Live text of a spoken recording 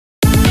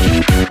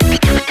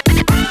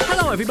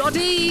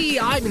everybody,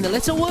 I'm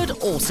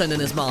InTheLittleWood, also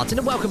known as Martin,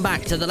 and welcome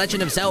back to The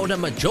Legend of Zelda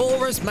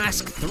Majora's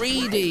Mask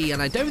 3D.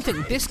 And I don't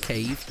think this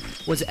cave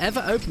was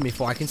ever open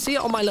before. I can see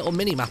it on my little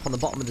mini-map on the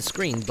bottom of the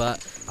screen, but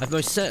I've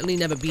most certainly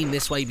never been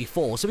this way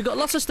before. So we've got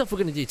lots of stuff we're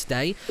going to do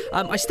today.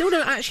 I still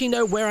don't actually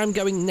know where I'm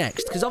going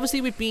next, because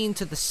obviously we've been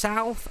to the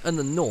south and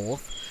the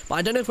north, but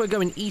I don't know if we're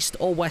going east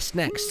or west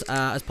next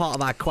as part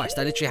of our quest.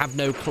 I literally have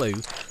no clue.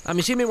 I'm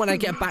assuming when I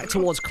get back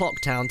towards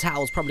Clocktown,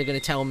 Tattle's probably going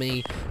to tell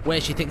me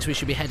where she thinks we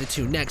should be headed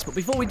to next. But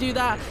before we do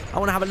that, I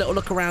want to have a little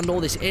look around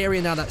all this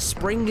area now that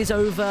spring is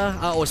over.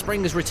 Or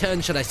spring has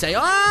returned, should I say.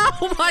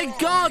 Oh my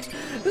god!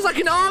 There's like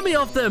an army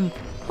of them!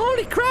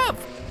 Holy crap!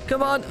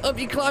 Come on, up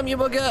you climb, you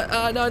bugger.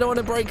 No, I don't want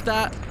to break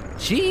that.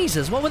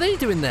 Jesus, what were they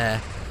doing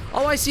there?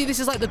 Oh, I see. This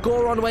is like the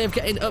Goron way of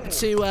getting up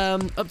to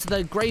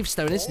the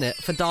gravestone, isn't it?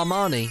 For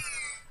Darmani.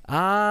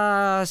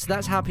 Ah, so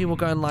that's how people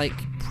go and, like,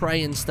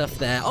 pray and stuff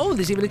there. Oh,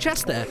 there's even a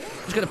chest there.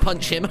 I'm just going to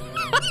punch him.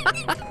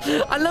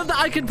 I love that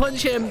I can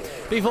punch him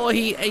before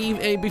he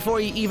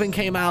even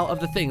came out of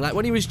the thing. Like,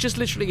 when he was just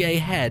literally a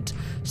head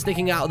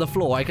sticking out of the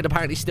floor, I could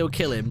apparently still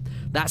kill him.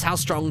 That's how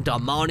strong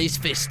Darmani's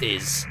fist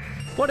is.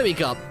 What do we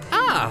got?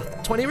 Ah,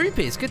 20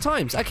 rupees. Good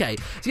times. Okay.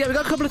 So, yeah, we've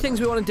got a couple of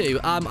things we want to do.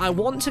 I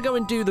want to go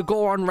and do the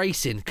Goron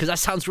racing, because that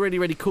sounds really,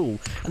 really cool.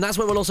 And that's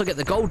where we'll also get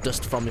the gold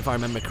dust from, if I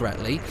remember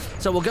correctly.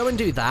 So, we'll go and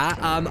do that.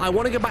 I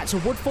want to go back to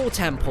Woodfall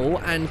Temple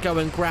and go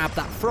and grab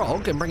that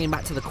frog and bring him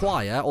back to the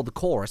choir, or the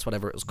chorus,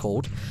 whatever it was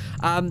called.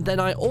 Then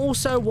I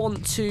also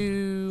want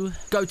to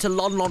go to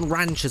Lon Lon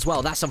Ranch as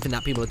well. That's something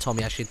that people have told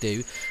me I should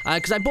do.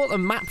 Because I bought a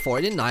map for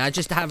it, didn't I? I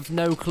just have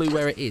no clue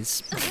where it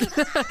is.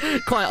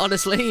 Quite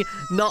honestly,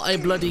 not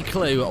a bloody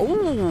clue.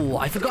 Oh,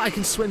 I forgot I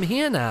can swim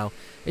here now.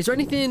 Is there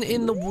anything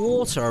in the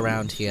water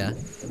around here?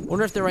 I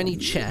wonder if there are any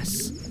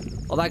chests.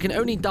 Although I can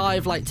only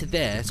dive like to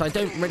there, so I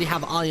don't really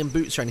have iron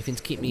boots or anything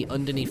to keep me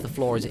underneath the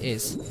floor as it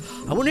is.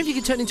 I wonder if you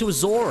can turn into a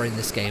Zora in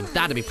this game.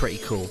 That'd be pretty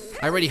cool.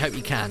 I really hope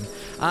you can.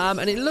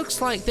 And it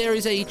looks like there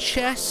is a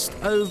chest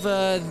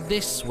over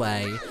this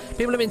way.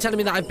 People have been telling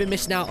me that I've been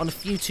missing out on a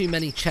few too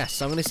many chests,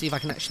 so I'm going to see if I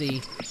can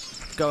actually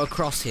go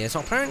across here. So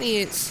apparently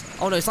it's...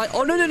 Oh, no, it's like...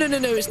 Oh, no,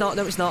 it's not.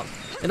 No, it's not.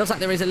 It looks like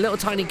there is a little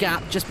tiny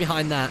gap just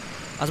behind that.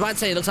 I was about to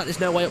say it looks like there's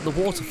no way up the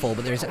waterfall,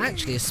 but there is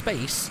actually a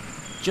space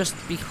just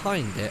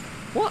behind it.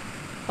 What?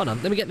 Hold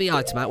on, let me get the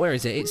item out. Where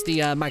is it? It's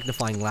the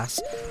magnifying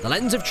glass. The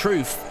lens of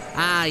truth.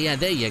 Ah, yeah,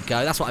 there you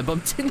go. That's what I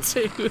bumped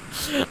into.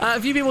 A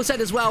few people said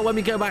as well when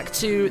we go back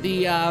to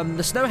the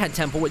Snowhead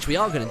Temple, which we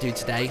are going to do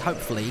today,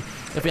 hopefully,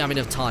 if we have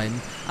enough time,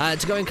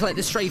 to go and collect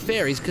the stray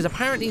fairies, because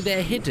apparently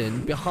they're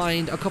hidden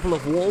behind a couple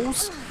of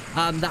walls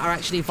that are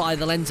actually via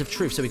the lens of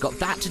truth. So we've got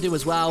that to do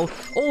as well.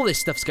 All this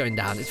stuff's going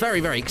down. It's very,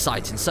 very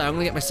exciting. So I'm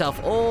going to get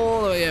myself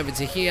all the way over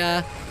to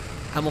here,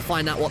 and we'll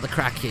find out what the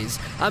crack is.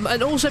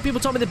 And also, people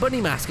told me the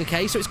bunny mask,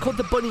 okay? So it's called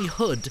the bunny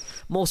hood,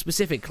 more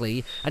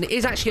specifically. And it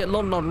is actually at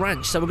Lon Lon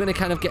Ranch, so we're going to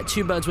kind of get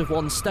two birds with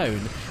one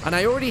stone. And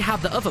I already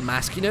have the other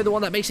mask, you know, the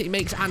one that basically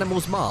makes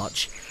animals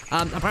march.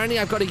 Apparently,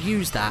 I've got to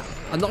use that.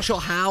 I'm not sure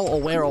how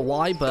or where or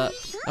why, but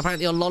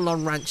apparently on Lon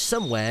Lon Ranch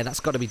somewhere, that's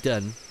got to be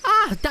done.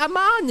 Ah,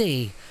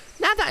 Darmani!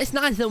 Now that it's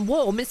nice and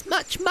warm, it's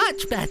much,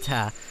 much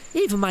better.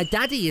 Even my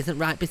daddy isn't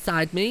right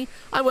beside me.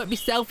 I won't be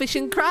selfish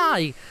and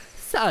cry.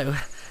 So...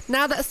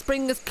 now that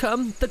spring has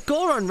come, the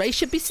Goron race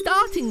should be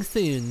starting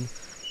soon.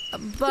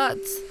 But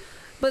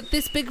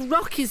this big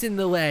rock is in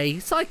the way,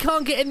 so I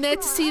can't get in there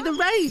to see the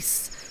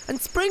race.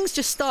 And spring's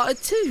just started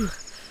too.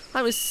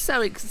 I was so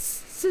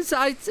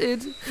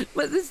excited,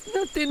 but there's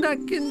nothing I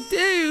can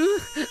do.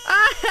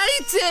 I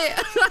hate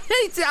it! I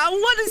hate it! I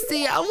want to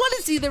see it! I want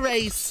to see the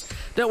race!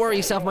 Don't worry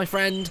yourself, my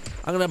friend.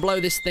 I'm going to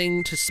blow this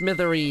thing to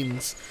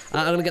smithereens.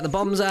 I'm going to get the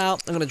bombs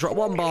out. I'm going to drop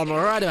one bomb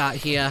right about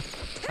here.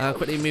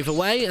 Quickly move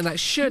away, and that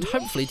should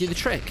hopefully do the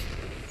trick.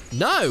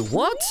 No,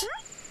 what?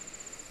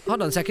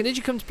 Hold on a second. Did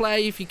you come to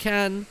play? If you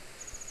can,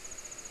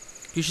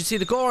 you should see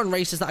the Goron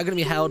races that are going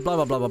to be held, blah,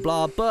 blah, blah, blah,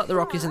 blah, but the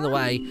rock is in the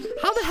way.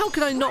 How the hell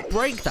can I not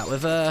break that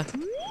with a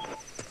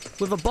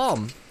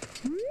bomb?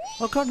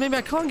 Oh, God, maybe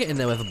I can't get in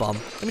there with a bomb.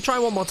 Let me try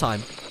one more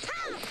time.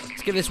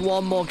 Let's give this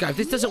one more go. If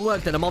this doesn't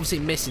work, then I'm obviously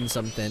missing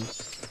something.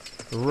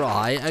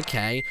 Right,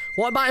 okay.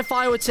 What about if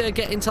I were to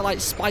get into, like,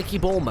 spiky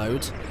ball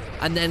mode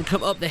and then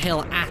come up the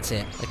hill at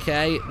it?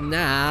 Okay,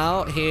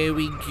 now, here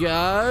we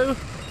go.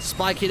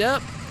 Spike it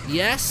up.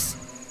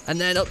 Yes. And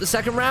then up the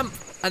second ramp.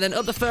 And then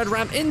up the third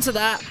ramp into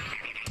that.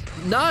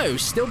 No,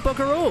 still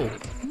bugger all.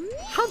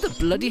 How the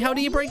bloody hell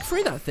do you break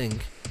through that thing?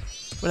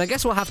 Well, I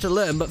guess we'll have to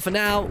learn, but for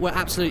now, we're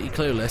absolutely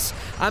clueless.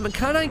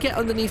 Can I get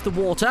underneath the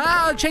water?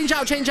 Oh, change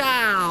out, change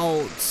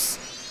out!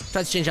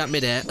 Try to change out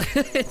mid-air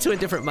to a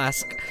different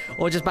mask.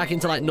 Or just back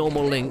into, like,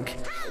 normal Link.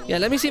 Yeah,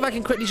 let me see if I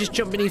can quickly just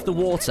jump beneath the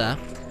water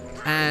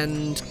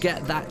and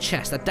get that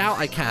chest. I doubt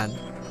I can.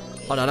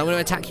 Hold on, I'm going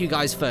to attack you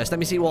guys first. Let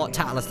me see what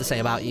Tattle has to say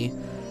about you.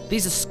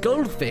 These are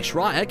skullfish,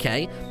 right,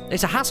 okay.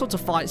 It's a hassle to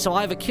fight, so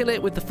either kill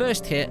it with the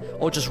first hit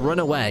or just run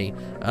away.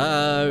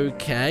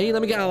 Okay,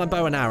 let me get out my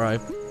bow and arrow.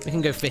 We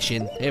can go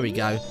fishing. Here we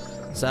go.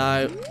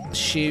 So,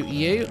 shoot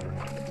you.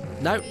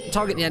 No,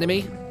 target the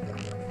enemy.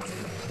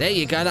 There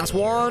you go, that's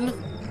one.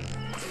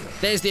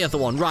 There's the other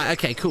one. Right,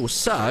 okay, cool.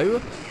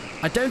 So,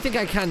 I don't think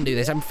I can do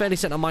this. I'm fairly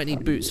certain I might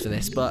need boots for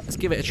this, but let's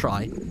give it a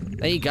try.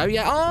 There you go.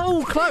 Yeah.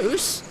 Oh,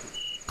 close.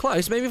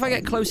 Close. Maybe if I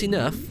get close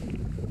enough,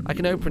 I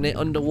can open it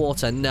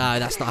underwater. No,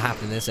 that's not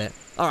happening, is it?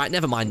 All right,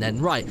 never mind then.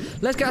 Right,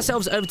 let's get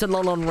ourselves over to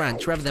Lon Lon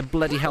Ranch, wherever the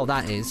bloody hell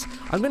that is.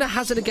 I'm going to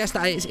hazard a guess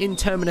that it's in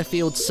Termina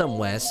Field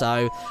somewhere.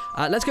 So,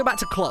 let's go back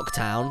to Clock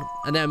Town,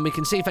 and then we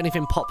can see if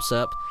anything pops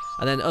up.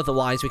 And then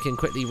otherwise, we can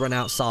quickly run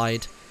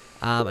outside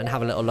and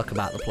have a little look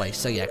about the place.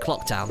 So, yeah,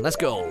 Clock Town. Let's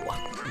go.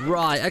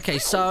 Right, okay,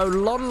 so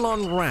Lon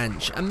Lon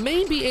Ranch. And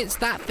maybe it's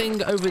that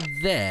thing over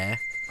there.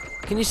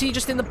 Can you see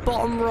just in the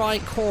bottom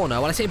right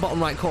corner? When I say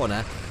bottom right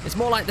corner, it's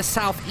more like the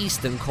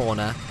southeastern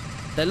corner.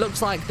 There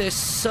looks like there's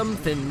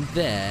something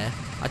there.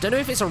 I don't know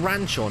if it's a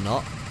ranch or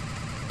not.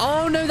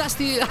 Oh, no, that's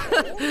the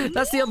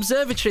that's the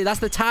observatory. That's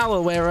the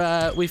tower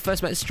where we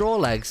first met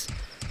Strawlegs.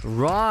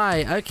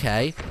 Right,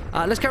 okay.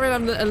 Let's carry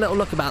on a little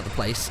look about the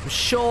place. I'm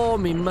sure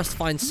we must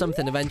find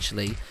something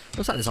eventually.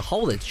 Looks like there's a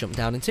hole there to jump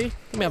down into.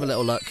 Let me have a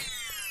little look.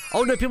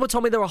 Oh, no, people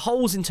told me there are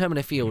holes in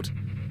Termina Field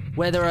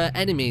where there are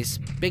enemies.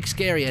 Big,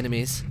 scary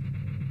enemies.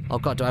 Oh,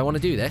 God, do I want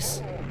to do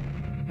this?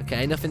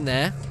 Okay, nothing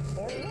there.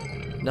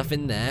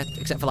 Nothing there,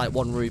 except for, like,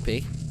 1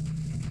 rupee.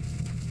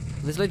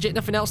 There's legit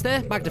nothing else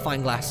there?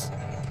 Magnifying glass.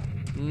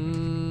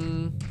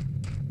 No,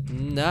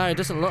 it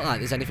doesn't look like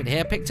there's anything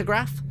here.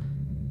 Pictograph?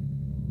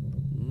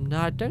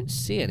 No, I don't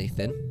see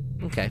anything.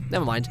 Okay,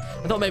 never mind.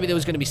 I thought maybe there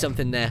was going to be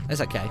something there. That's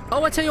okay.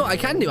 Oh, I tell you what I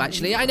can do,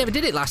 actually. I never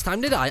did it last time,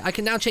 did I? I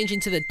can now change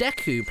into the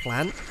Deku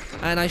plant,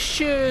 and I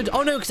should...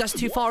 Oh, no, because that's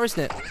too far,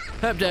 isn't it?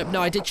 Herb derp.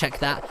 No, I did check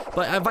that.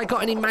 But have I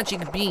got any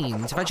magic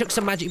beans? If I chuck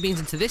some magic beans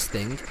into this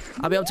thing,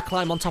 I'll be able to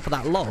climb on top of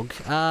that log.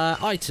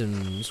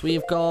 Items.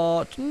 We've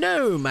got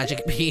no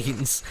magic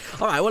beans.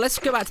 All right, well, let's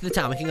go back to the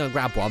town. We can go and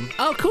grab one.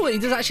 Oh, cool. He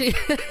does actually...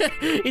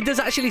 he does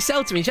actually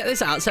sell to me. Check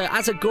this out. So,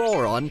 as a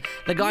Goron,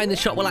 the guy in the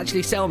shop will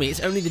actually sell me. It's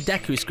only the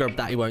Deku scrub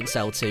that he won't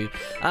sell to.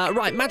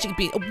 Right, magic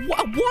bean.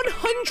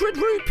 100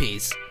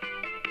 rupees.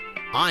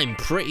 I'm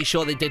pretty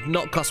sure they did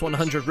not cost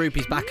 100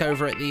 rupees back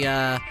over at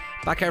the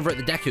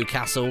Deku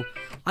Castle.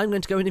 I'm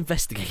going to go and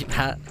investigate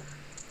that.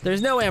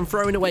 There's no way I'm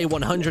throwing away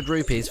 100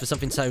 rupees for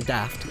something so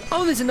daft.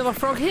 Oh, there's another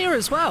frog here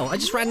as well. I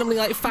just randomly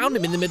like found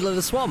him in the middle of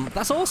the swamp.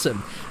 That's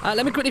awesome.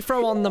 Let me quickly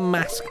throw on the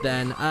mask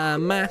then.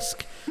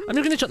 Mask. I'm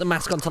just going to chuck the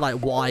mask onto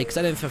like Y because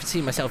I don't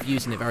foresee myself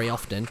using it very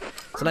often.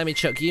 So let me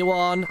chuck you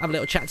on. Have a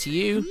little chat to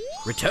you.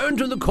 Return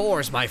to the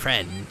course, my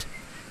friend.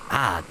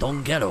 Ah,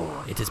 Don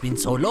Gero, it has been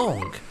so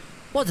long.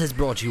 What has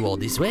brought you all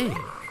this way?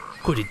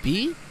 Could it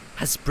be?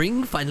 Has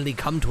spring finally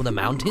come to the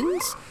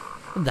mountains?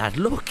 That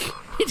look,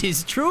 it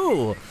is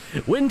true.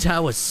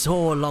 Winter was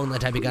so long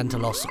that I began to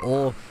lose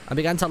all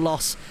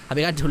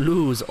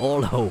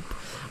hope.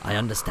 I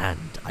understand.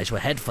 I shall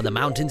head for the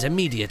mountains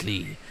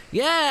immediately.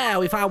 Yeah,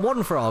 we found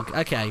 1 frog.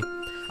 Okay.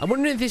 I'm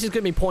wondering if this is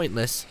going to be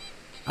pointless.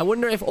 I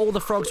wonder if all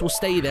the frogs will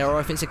stay there or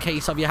if it's a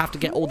case of you have to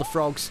get all the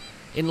frogs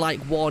in like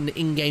 1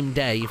 in-game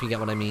day, if you get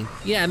what I mean.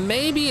 Yeah,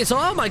 maybe it's...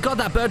 Oh my God,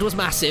 that bird was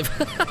massive.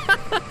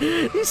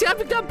 You see how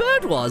big that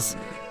bird was?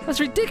 That's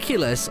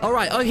ridiculous. All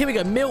right. Oh, here we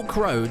go. Milk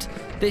Road.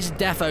 This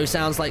defo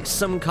sounds like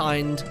some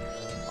kind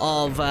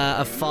of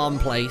a farm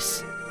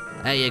place.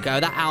 There you go.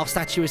 That owl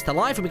statue is to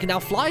life, and we can now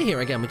fly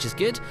here again, which is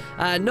good.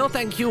 No,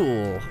 thank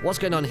you. What's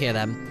going on here,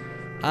 then?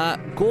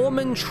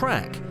 Gorman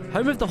Track.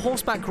 Home of the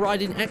horseback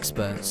riding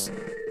experts.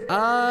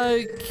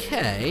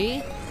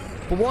 Okay.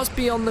 But what's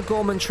beyond the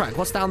Gorman Track?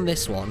 What's down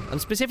this one? I'm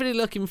specifically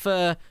looking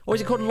for... Or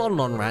is it called Lon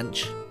Lon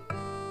Ranch?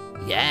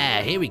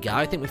 Yeah, here we go.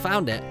 I think we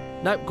found it.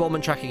 Nope,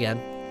 Gorman Track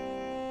again.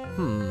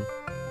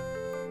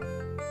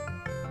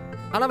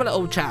 I'll have a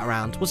little chat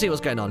around. We'll see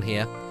what's going on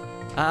here.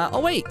 Oh,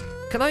 wait.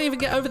 Can I even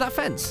get over that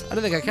fence? I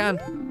don't think I can.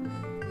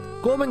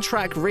 Gorman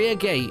Track, rear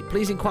gate.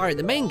 Please inquire at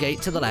the main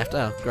gate to the left.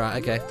 Oh,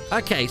 right, okay.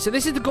 Okay, so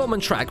this is the Gorman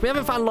Track. We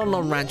haven't found Lon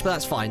Lon Ranch, but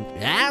that's fine.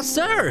 Yeah,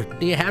 sir.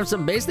 Do you have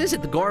some business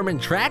at the Gorman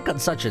Track on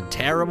such a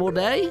terrible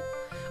day?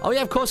 Oh,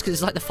 yeah, of course, because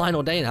it's like the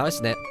final day now,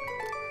 isn't it?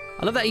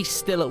 I love that he's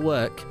still at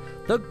work.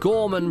 The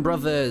Gorman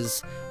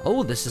Brothers.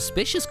 Oh, the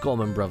suspicious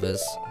Gorman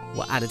Brothers.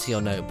 What, added to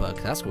your notebook?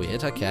 That's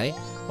weird. Okay.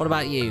 What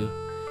about you?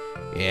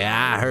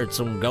 Yeah, I heard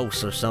some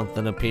ghosts or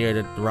something appeared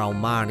at the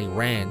Romani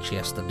Ranch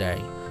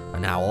yesterday.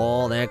 And now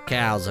all their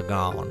cows are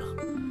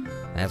gone.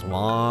 That's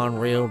one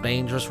real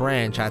dangerous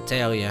ranch, I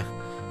tell you.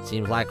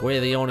 Seems like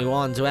we're the only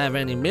ones who have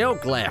any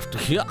milk left.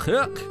 If you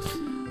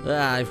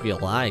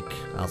like,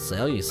 I'll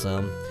sell you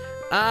some.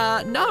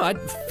 No,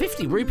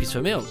 50 rupees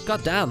for milk.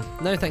 God damn.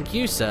 No, thank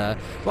you, sir.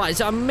 Right,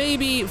 so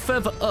maybe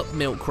further up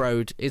Milk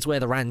Road is where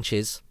the ranch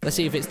is. Let's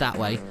see if it's that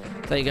way.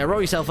 There you go.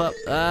 Roll yourself up.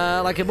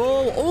 Like a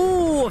ball.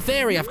 Oh, a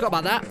fairy. I forgot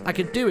about that. I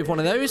could do with one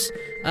of those.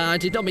 I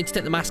did not mean to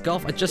take the mask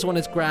off. I just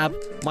wanted to grab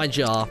my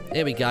jar.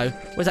 Here we go.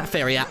 Where's that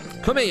fairy at?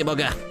 Come here, you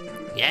bugger.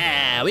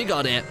 Yeah, we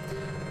got it.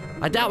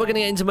 I doubt we're going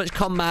to get into much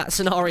combat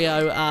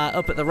scenario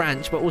up at the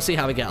ranch, but we'll see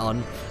how we get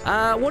on.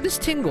 What does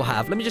Tingle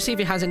have? Let me just see if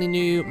he has any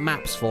new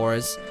maps for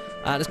us.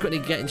 Let's quickly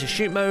get into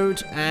shoot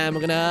mode, and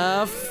we're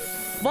gonna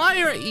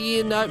fire at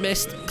you. No,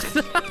 missed.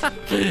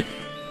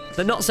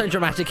 The not so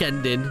dramatic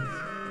ending.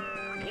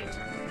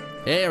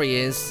 Here he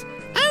is.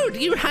 Oh, do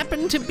you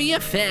happen to be a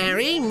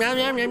fairy?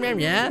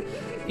 Yeah,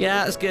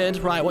 that's good.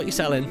 Right, what are you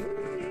selling?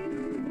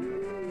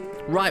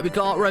 Right, we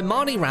got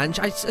Romani Ranch.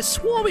 I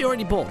swore we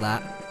already bought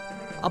that.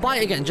 I'll buy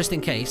it again, just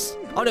in case.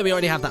 Oh, no, we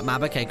already have that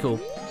map. Okay, cool.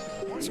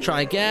 Let's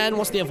try again.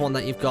 What's the other one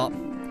that you've got?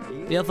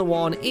 The other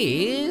one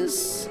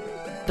is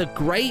the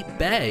Great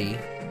Bay.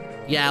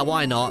 Yeah,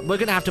 why not? We're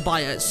going to have to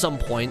buy it at some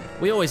point.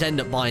 We always end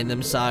up buying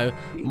them, so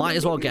might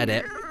as well get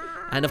it.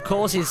 And, of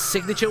course, his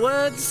signature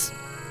words.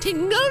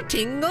 Tingle,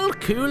 tingle,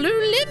 Kulu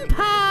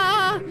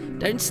Limpa.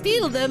 Don't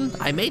steal them.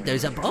 I made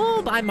those up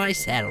all by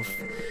myself.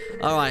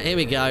 All right, here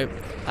we go.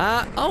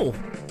 Oh.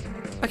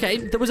 Okay,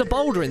 there was a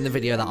boulder in the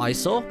video that I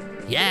saw.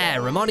 Yeah,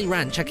 Romani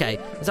Ranch. Okay,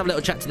 let's have a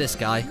little chat to this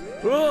guy.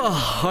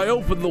 Oh, I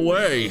opened the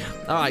way.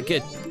 All right,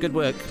 good. Good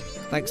work.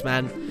 Thanks,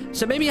 man.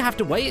 So maybe you have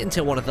to wait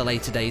until one of the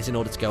later days in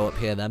order to go up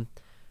here, then.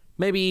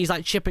 Maybe he's,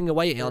 like, chipping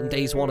away on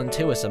days 1 and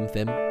 2 or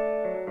something.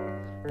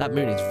 That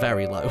moon is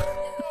very low.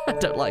 I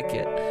don't like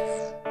it.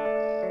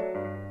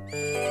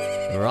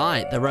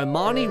 Right, the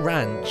Romani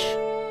Ranch.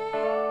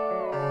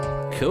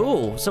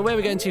 Cool. So where are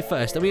we going to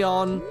first? Are we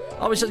on...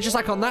 Oh, it's just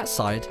like on that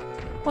side.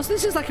 Oh, so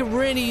this is like a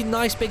really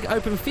nice big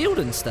open field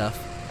and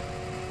stuff.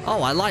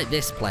 Oh, I like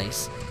this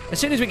place. As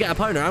soon as we get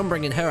Epona, I'm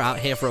bringing her out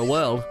here for a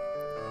whirl.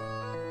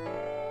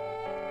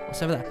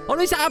 What's over there? Oh,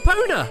 no, is that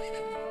Epona?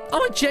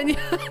 Oh, I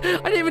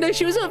didn't even know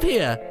she was up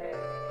here.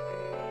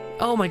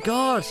 Oh, my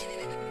God.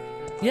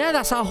 Yeah,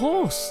 that's our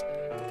horse.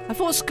 I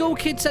thought Skull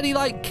Kid said he,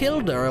 like,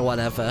 killed her or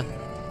whatever.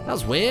 That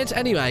was weird.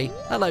 Anyway,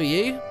 hello,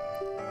 you.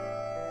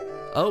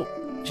 Oh,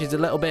 she's a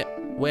little bit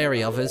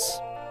wary of us.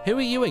 Who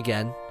are you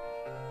again?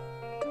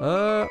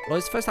 Well,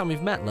 it's the first time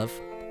we've met, love.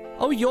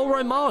 Oh, you're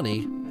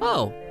Romani.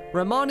 Oh,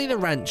 Romani the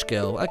ranch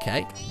girl.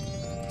 Okay.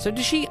 So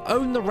does she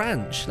own the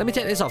ranch? Let me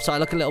take this off so I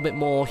look a little bit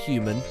more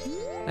human.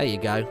 There you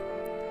go.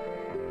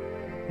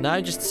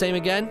 No, just the same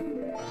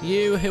again?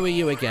 You, who are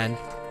you again?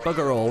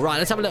 Bugger all. Right,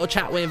 let's have a little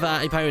chat with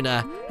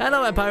Epona.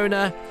 Hello,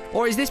 Epona.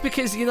 Or is this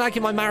because, you know, like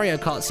in my Mario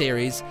Kart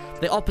series,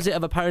 the opposite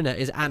of Epona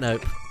is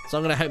Anope. So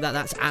I'm going to hope that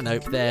that's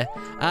Anope there.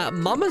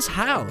 Mama's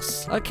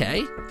house.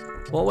 Okay.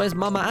 Well, where's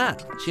Mama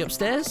at? Is she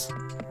upstairs?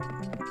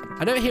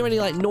 I don't hear any,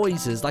 like,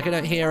 noises. Like, I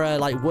don't hear her,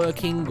 like,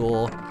 working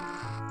or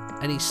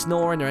any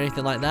snoring or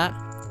anything like that.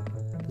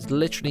 There's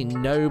literally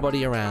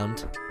nobody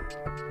around.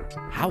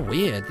 How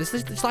weird.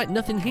 There's like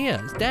nothing here.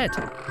 It's dead.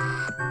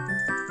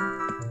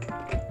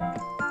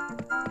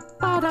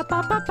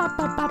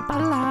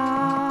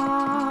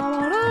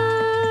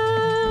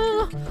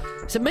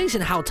 It's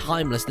amazing how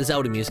timeless the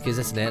Zelda music is,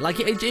 isn't it? Like,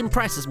 it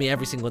impresses me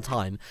every single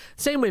time.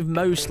 Same with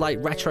most, like,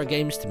 retro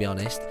games, to be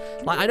honest.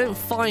 Like, I don't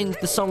find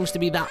the songs to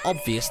be that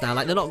obvious now.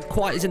 Like, they're not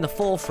quite as in the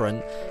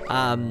forefront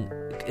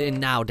in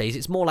nowadays.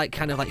 It's more like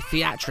kind of like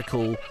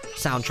theatrical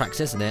soundtracks,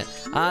 isn't it?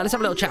 Let's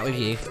have a little chat with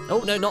you.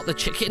 Oh, no, not the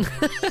chicken.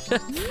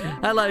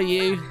 Hello,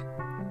 you.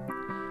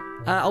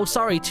 Oh,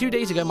 sorry. 2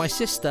 days ago, my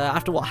sister,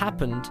 after what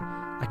happened,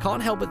 I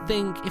can't help but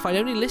think if I'd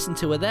only listened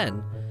to her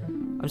then.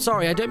 I'm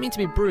sorry, I don't mean to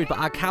be rude, but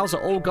our cows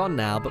are all gone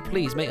now, but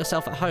please, make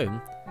yourself at home.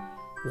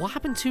 What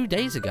happened 2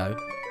 days ago?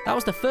 That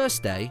was the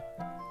first day.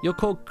 You're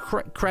called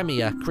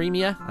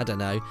Creamier? I don't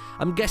know.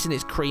 I'm guessing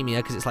it's creamier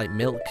because it's like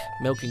milk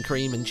and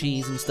cream and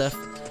cheese and stuff.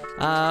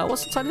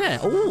 What's inside there?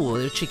 Oh,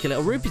 there are cheeky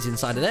little rupees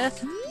inside of there.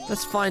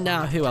 Let's find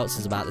out who else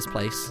is about this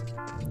place.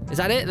 Is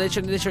that it?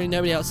 Literally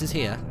nobody else is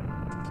here.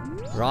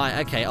 Right,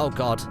 okay, oh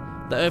god.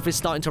 The earth is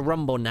starting to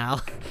rumble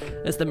now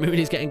as the moon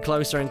is getting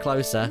closer and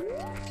closer.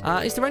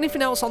 Is there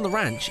anything else on the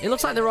ranch? It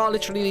looks like there are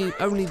literally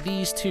only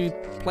these 2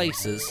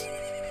 places.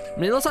 I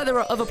mean, it looks like there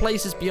are other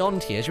places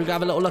beyond here. Should we go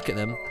have a little look at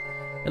them?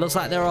 It looks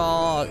like there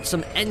are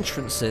some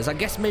entrances. I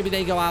guess maybe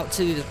they go out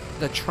to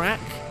the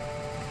track.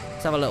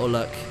 Let's have a little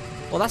look.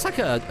 Well, that's like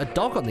a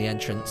dog on the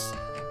entrance.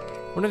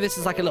 I wonder if this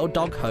is like a little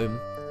dog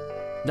home.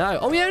 No.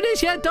 Oh, yeah, it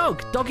is. Yeah,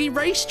 dog. Doggy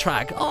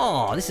racetrack.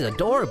 Oh, this is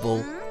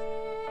adorable.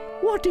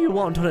 What do you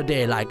want on a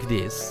day like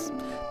this?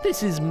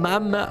 This is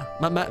Mama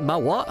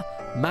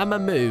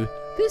Moo.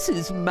 This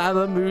is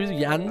Mama Moo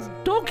Yan's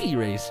doggy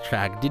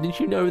racetrack. Didn't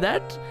you know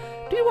that?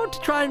 Do you want to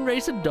try and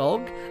race a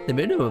dog? The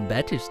minimum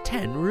bet is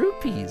 10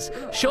 rupees.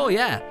 Sure,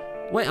 yeah.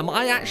 Wait, am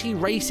I actually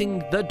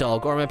racing the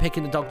dog, or am I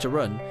picking the dog to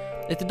run?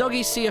 If the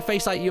doggies see a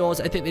face like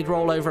yours, I think they'd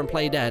roll over and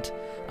play dead.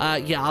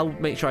 Yeah, I'll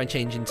make sure I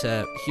change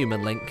into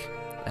human Link.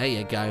 There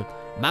you go.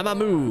 Mama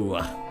Moo.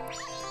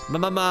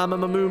 Mama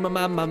Moo,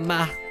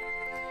 Mama.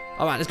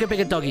 Alright, let's go pick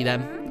a doggy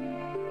then.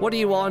 What do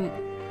you want?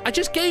 I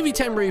just gave you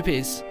 10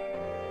 rupees.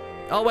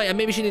 Oh, wait, and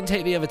maybe she didn't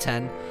take the other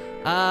 10.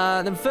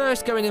 Then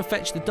first, go in and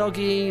fetch the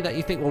doggy that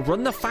you think will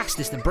run the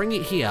fastest and bring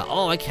it here.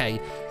 Oh, okay.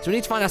 So we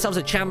need to find ourselves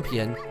a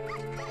champion.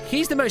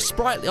 He's the most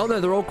sprightly. Oh, no,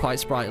 they're all quite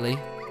sprightly.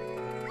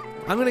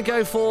 I'm going to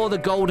go for the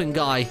golden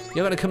guy.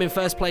 You're going to come in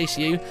first place,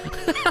 you.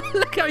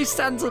 Look how he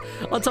stands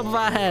on top of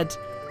our head.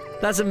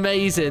 That's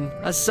amazing.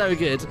 That's so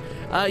good.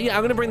 Yeah,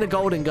 I'm going to bring the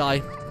golden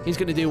guy. He's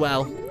going to do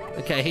well.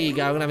 Okay, here you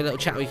go. I'm going to have a little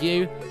chat with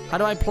you. How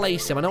do I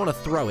place him? I don't want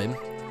to throw him.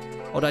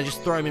 Or do I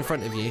just throw him in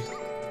front of you?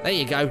 There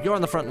you go. You're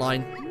on the front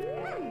line.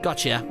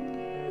 Gotcha.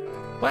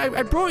 Well,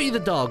 I brought you the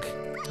dog.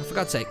 Oh, for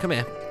God's sake, come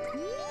here.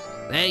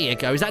 There you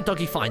go. Is that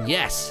doggy fine?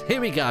 Yes.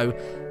 Here we go.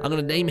 I'm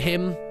going to name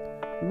him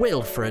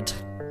Wilfred.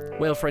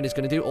 Wilfred is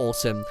going to do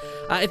awesome.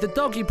 If the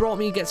dog you brought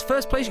me gets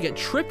first place, you get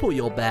triple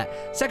your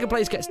bet. Second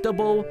place gets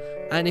double.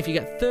 And if you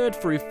get third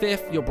through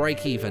fifth, you'll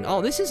break even.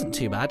 Oh, this isn't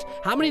too bad.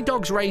 How many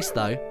dogs race,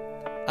 though?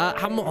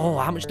 How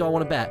much do I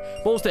want to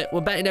bet? Balls it.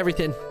 We're betting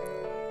everything.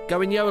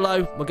 Going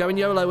YOLO. We're going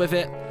YOLO with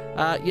it.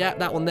 Yeah,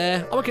 that one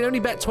there. Oh, I can only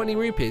bet 20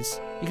 rupees.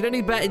 You can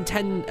only bet in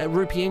 10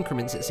 rupee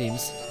increments, it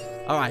seems.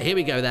 All right, here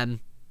we go, then.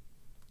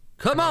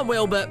 Come on,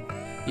 Wilbert.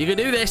 You can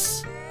do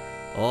this.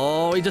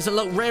 Oh, he doesn't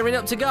look rearing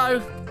up to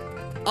go.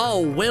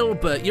 Oh,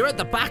 Wilbert, you're at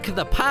the back of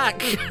the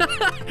pack.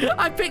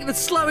 I picked the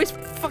slowest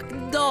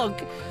fucking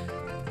dog.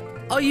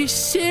 Are you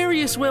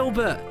serious,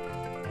 Wilbert?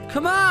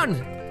 Come on.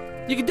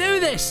 You can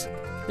do this.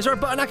 Is there a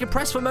button I can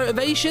press for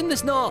motivation?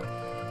 There's not.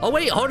 Oh,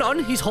 wait, hold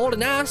on. He's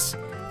hauling ass.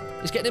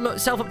 He's getting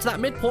himself up to that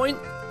midpoint.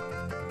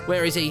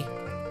 Where is he?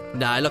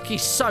 No, look,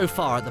 he's so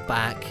far at the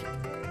back.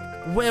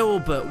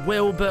 Wilbert,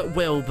 Wilbert,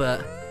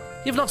 Wilbert.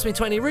 You've lost me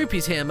 20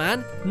 rupees here,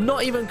 man.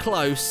 Not even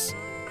close.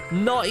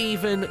 Not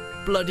even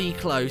bloody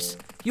close.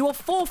 You are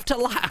fourth to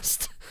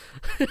last.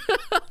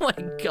 Oh my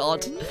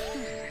god.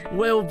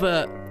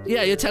 Wilbert.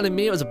 Yeah, you're telling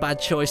me it was a bad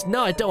choice.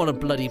 No, I don't want to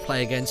bloody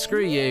play again.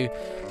 Screw you.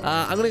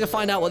 I'm going to go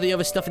find out what the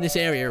other stuff in this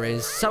area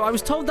is. So I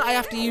was told that I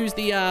have to use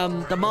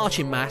the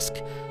marching mask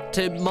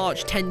to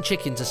march 10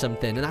 chickens or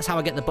something. And that's how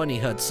I get the bunny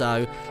hood.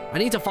 So I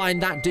need to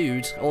find that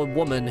dude or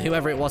woman,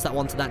 whoever it was that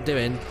wanted that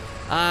doing.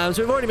 So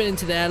we've already been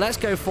into there. Let's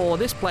go for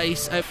this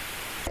place.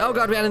 Oh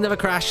god, we had another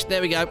crash.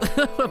 There we go.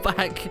 We're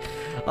back.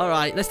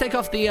 Alright, let's take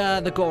off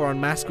the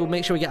Goron mask. We'll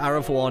make sure we get our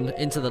other one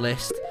into the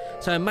list.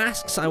 So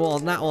masks, I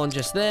want that one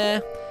just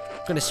there.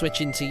 I'm going to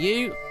switch into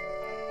you.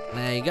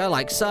 There you go,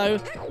 like so.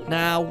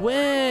 Now,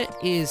 where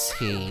is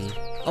he?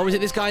 Oh, is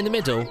it this guy in the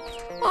middle?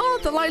 Oh,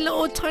 they're like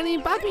little tiny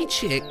baby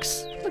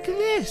chicks. Look at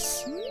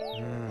this.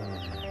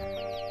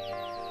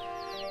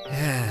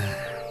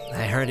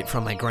 I heard it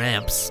from my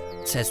gramps.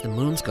 It says the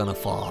moon's gonna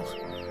fall.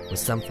 With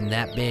something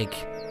that big,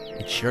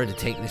 it's sure to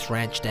take this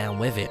ranch down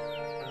with it.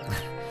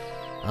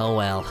 Oh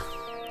well.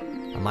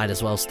 I might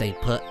as well stay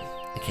put.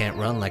 I can't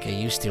run like I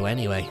used to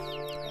anyway.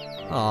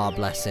 Aw,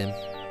 bless him.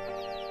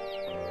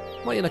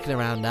 What are you looking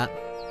around at?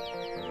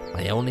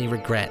 My only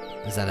regret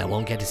is that I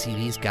won't get to see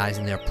these guys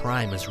in their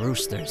prime as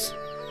roosters.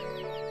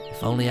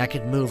 If only I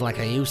could move like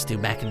I used to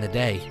back in the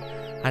day,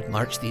 I'd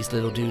march these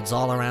little dudes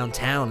all around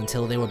town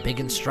until they were big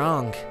and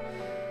strong.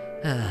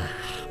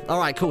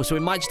 Alright, cool, so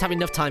we might just have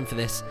enough time for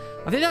this.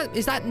 I think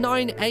is that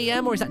 9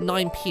 AM or is that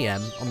 9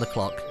 PM on the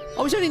clock?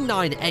 Oh, it's only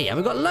 9 AM.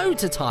 We've got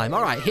loads of time.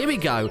 Alright, here we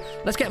go.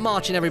 Let's get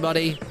marching,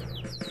 everybody.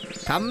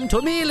 Come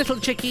to me, little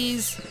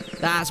chickies.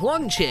 That's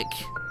one chick.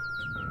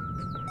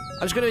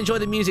 I'm just going to enjoy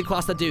the music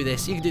whilst I do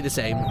this. You can do the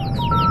same.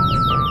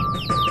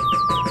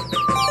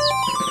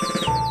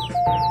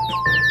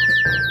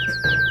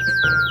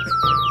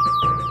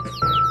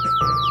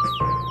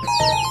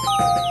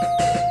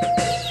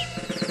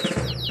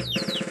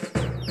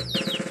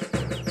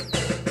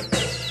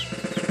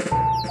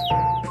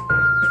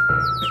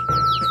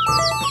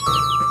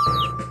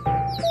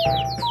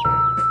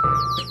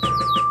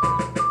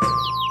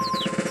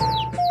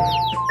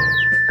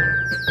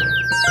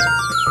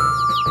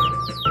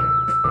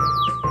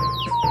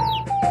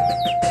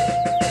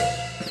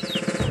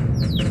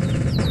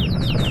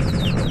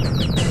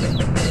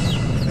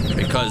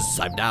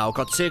 I've now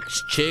got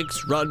 6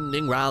 chicks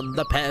running round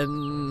the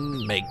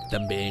pen. Make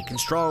them big and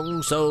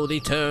strong so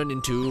they turn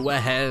into a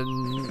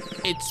hen.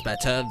 It's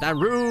better than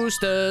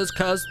roosters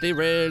cause they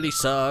really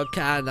suck.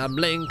 And I'm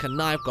Link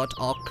and I've got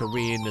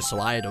ocarina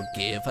so I don't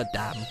give a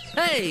damn.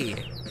 Hey!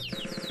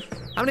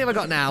 How many have I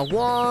got now?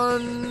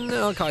 1...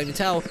 I can't even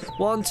tell.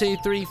 1, 2,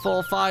 3,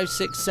 4, 5,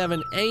 6,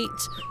 7, 8.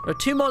 There are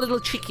 2 more little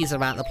chickies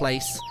around the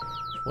place.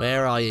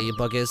 Where are you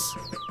buggers?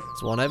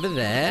 There's one over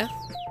there.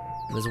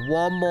 There's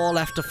one more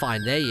left to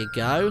find. There you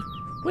go.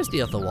 Where's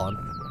the other one?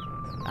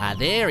 Ah,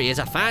 there he is.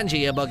 I found you,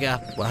 you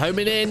bugger. We're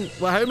homing in.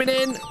 We're homing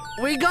in.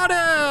 We got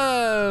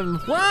him!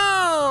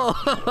 Whoa!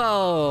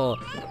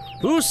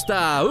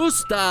 Oosta,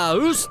 oosta,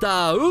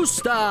 oosta,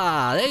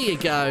 oosta. There you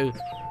go.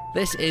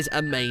 This is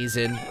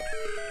amazing.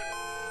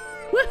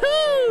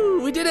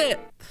 Woohoo! We did it!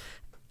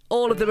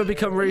 All of them have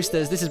become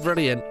roosters. This is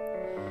brilliant.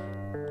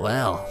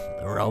 Well,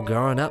 we're all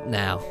growing up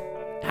now.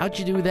 How'd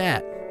you do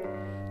that?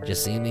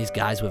 Just seeing these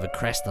guys with a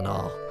crest and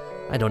all.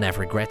 I don't have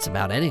regrets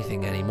about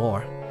anything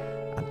anymore.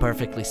 I'm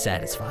perfectly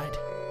satisfied.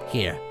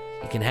 Here,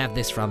 you can have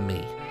this from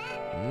me.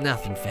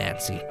 Nothing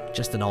fancy,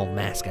 just an old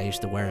mask I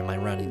used to wear in my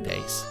running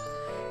days.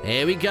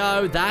 Here we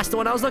go, that's the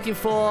one I was looking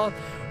for.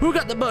 Who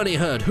got the bunny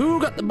hood?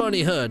 Who got the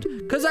bunny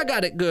hood? Cause I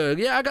got it good,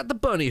 yeah, I got the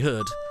bunny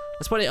hood.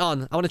 Let's put it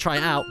on, I wanna try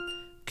it out.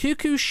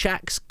 Cuckoo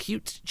Shack's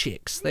Cute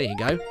Chicks, there you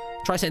go.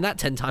 Try saying that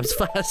 10 times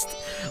fast.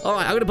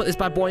 Alright, I'm going to put this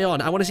bad boy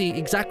on. I want to see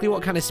exactly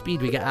what kind of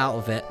speed we get out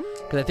of it.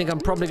 Because I think I'm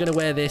probably going to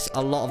wear this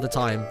a lot of the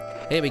time.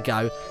 Here we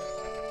go.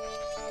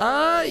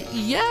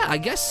 Yeah, I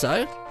guess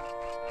so.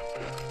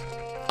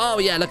 Oh,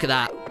 yeah, look at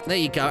that. There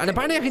you go. And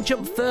apparently I can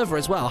jump further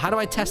as well. How do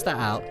I test that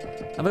out?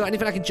 Have I got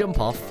anything I can jump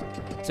off?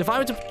 So if I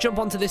were to jump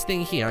onto this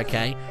thing here,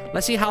 okay,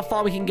 let's see how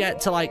far we can get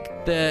to,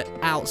 like, the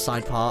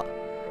outside part.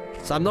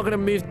 So I'm not going to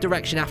move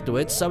direction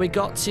afterwards. So we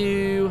got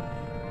to...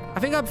 I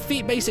think our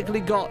feet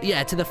basically got,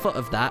 yeah, to the foot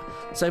of that.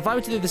 So if I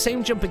were to do the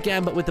same jump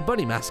again, but with the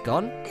bunny mask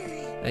on,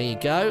 there you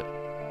go.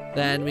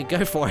 Then we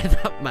go for it,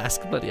 that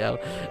mask, bloody hell.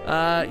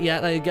 Yeah,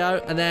 there you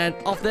go. And then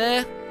off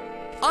there.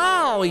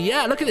 Oh,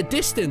 yeah, look at the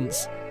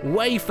distance.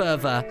 Way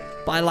further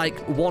by, like,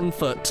 1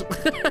 foot.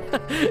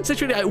 It's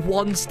literally like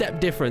 1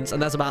 step difference,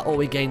 and that's about all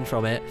we gained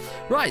from it.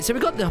 Right, so we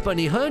got the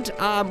bunny hood.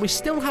 We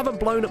still haven't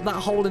blown up that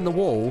hole in the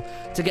wall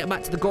to get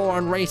back to the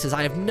Goron Racers.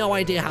 I have no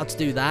idea how to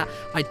do that.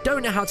 I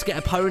don't know how to get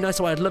a Epona,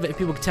 so I'd love it if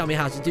people could tell me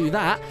how to do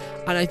that.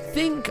 And I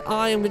think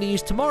I am going to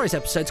use tomorrow's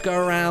episode to go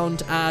around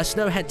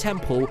Snowhead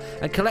Temple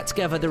and collect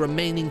together the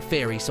remaining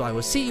fairies. So I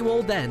will see you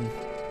all then.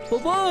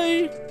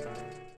 Bye-bye!